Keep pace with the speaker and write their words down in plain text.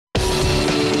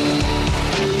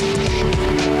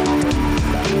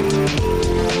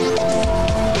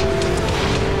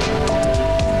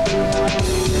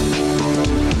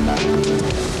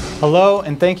Hello,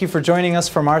 and thank you for joining us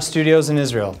from our studios in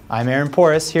Israel. I'm Aaron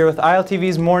Porras, here with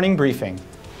ILTV's Morning Briefing.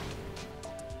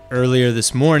 Earlier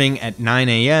this morning at 9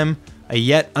 a.m., a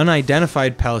yet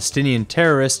unidentified Palestinian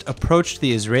terrorist approached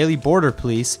the Israeli border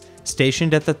police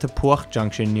stationed at the Tapuach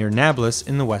junction near Nablus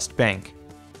in the West Bank.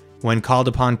 When called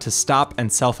upon to stop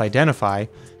and self-identify,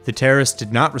 the terrorist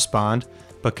did not respond,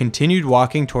 but continued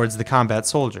walking towards the combat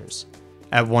soldiers.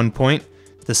 At one point,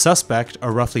 the suspect,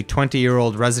 a roughly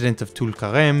 20-year-old resident of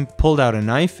Tulkarem, pulled out a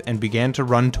knife and began to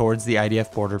run towards the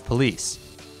IDF border police.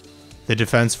 The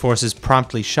defense forces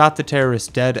promptly shot the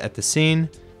terrorist dead at the scene,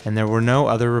 and there were no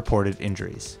other reported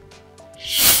injuries.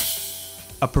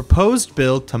 A proposed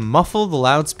bill to muffle the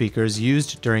loudspeakers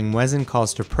used during muezzin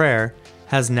calls to prayer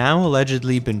has now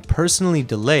allegedly been personally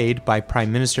delayed by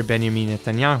Prime Minister Benjamin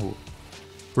Netanyahu.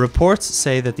 Reports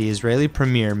say that the Israeli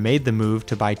premier made the move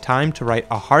to buy time to write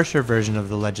a harsher version of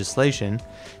the legislation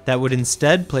that would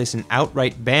instead place an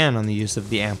outright ban on the use of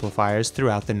the amplifiers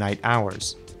throughout the night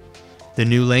hours. The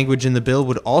new language in the bill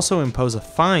would also impose a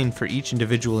fine for each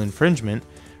individual infringement,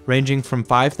 ranging from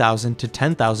 5,000 to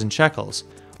 10,000 shekels,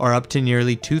 or up to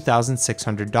nearly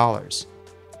 $2,600.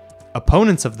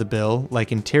 Opponents of the bill,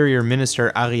 like Interior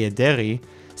Minister Aryeh Deri,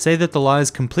 say that the law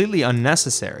is completely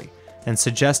unnecessary, and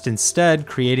suggest instead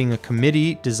creating a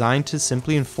committee designed to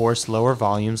simply enforce lower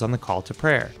volumes on the call to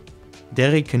prayer.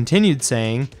 Deri continued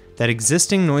saying that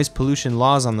existing noise pollution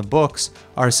laws on the books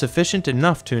are sufficient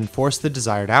enough to enforce the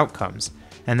desired outcomes,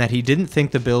 and that he didn't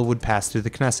think the bill would pass through the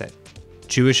Knesset.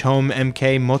 Jewish Home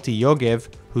MK Moti Yogev,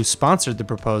 who sponsored the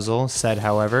proposal, said,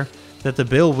 however, that the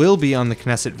bill will be on the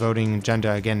Knesset voting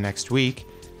agenda again next week,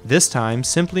 this time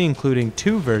simply including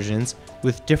two versions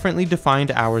with differently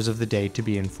defined hours of the day to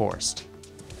be enforced.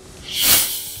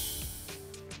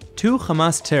 2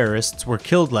 Hamas terrorists were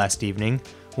killed last evening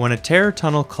when a terror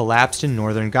tunnel collapsed in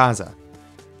northern Gaza.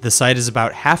 The site is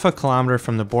about half a kilometer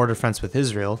from the border fence with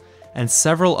Israel, and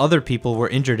several other people were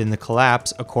injured in the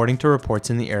collapse, according to reports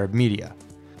in the Arab media.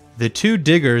 The 2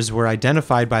 diggers were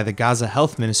identified by the Gaza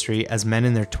Health Ministry as men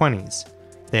in their 20s.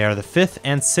 They are the 5th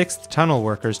and 6th tunnel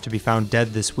workers to be found dead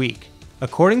this week.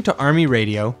 According to Army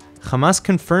Radio, Hamas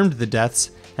confirmed the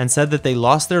deaths and said that they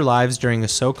lost their lives during a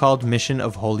so-called mission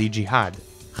of holy jihad.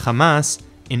 Hamas,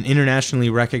 an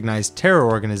internationally recognized terror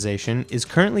organization, is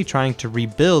currently trying to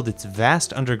rebuild its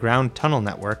vast underground tunnel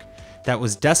network that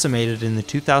was decimated in the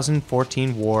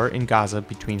 2014 war in Gaza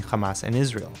between Hamas and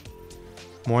Israel.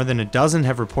 More than a dozen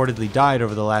have reportedly died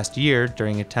over the last year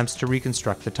during attempts to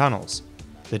reconstruct the tunnels.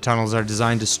 The tunnels are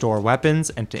designed to store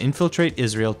weapons and to infiltrate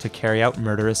Israel to carry out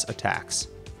murderous attacks.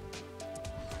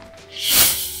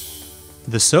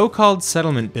 The so-called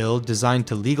settlement bill, designed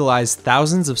to legalize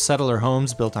thousands of settler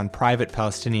homes built on private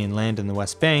Palestinian land in the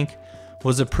West Bank,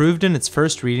 was approved in its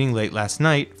first reading late last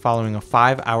night following a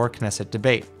 5-hour Knesset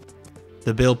debate.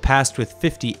 The bill passed with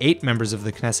 58 members of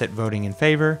the Knesset voting in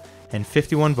favor and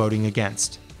 51 voting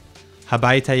against.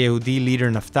 Habayit HaYehudi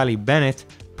leader Naftali Bennett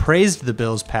praised the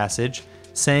bill's passage,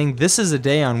 saying this is a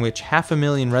day on which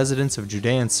 500,000 residents of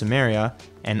Judea and Samaria,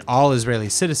 and all Israeli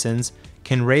citizens,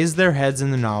 can raise their heads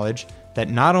in the knowledge that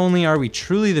not only are we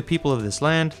truly the people of this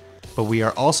land, but we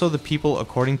are also the people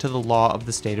according to the law of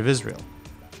the State of Israel.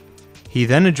 He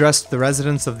then addressed the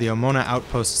residents of the Omona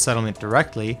outpost settlement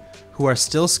directly, who are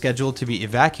still scheduled to be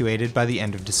evacuated by the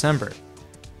end of December.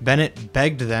 Bennett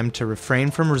begged them to refrain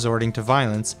from resorting to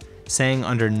violence, saying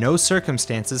under no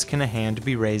circumstances can a hand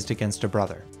be raised against a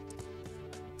brother.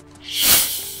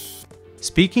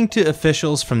 Speaking to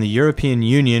officials from the European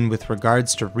Union with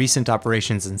regards to recent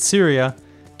operations in Syria,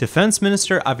 Defense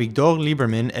Minister Avigdor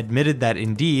Lieberman admitted that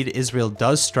indeed Israel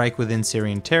does strike within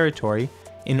Syrian territory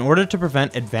in order to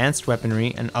prevent advanced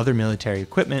weaponry and other military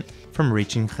equipment from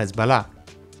reaching Hezbollah.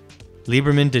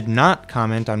 Lieberman did not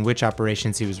comment on which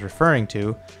operations he was referring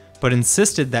to, but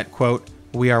insisted that, quote,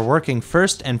 "We are working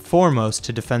first and foremost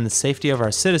to defend the safety of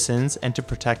our citizens and to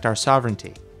protect our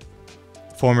sovereignty."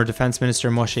 Former Defense Minister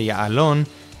Moshe Ya'alon,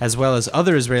 as well as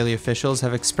other Israeli officials,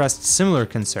 have expressed similar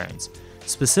concerns,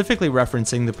 specifically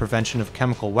referencing the prevention of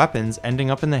chemical weapons ending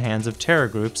up in the hands of terror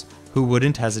groups who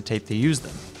wouldn't hesitate to use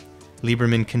them.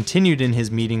 Lieberman continued in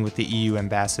his meeting with the EU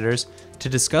ambassadors to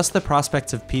discuss the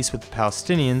prospects of peace with the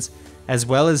Palestinians, as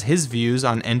well as his views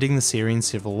on ending the Syrian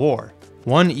civil war.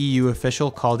 One EU official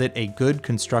called it a good,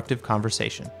 constructive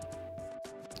conversation.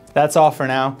 That's all for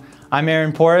now. I'm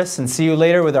Aaron Porras, and see you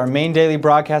later with our main daily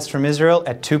broadcast from Israel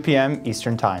at 2 p.m.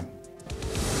 Eastern Time.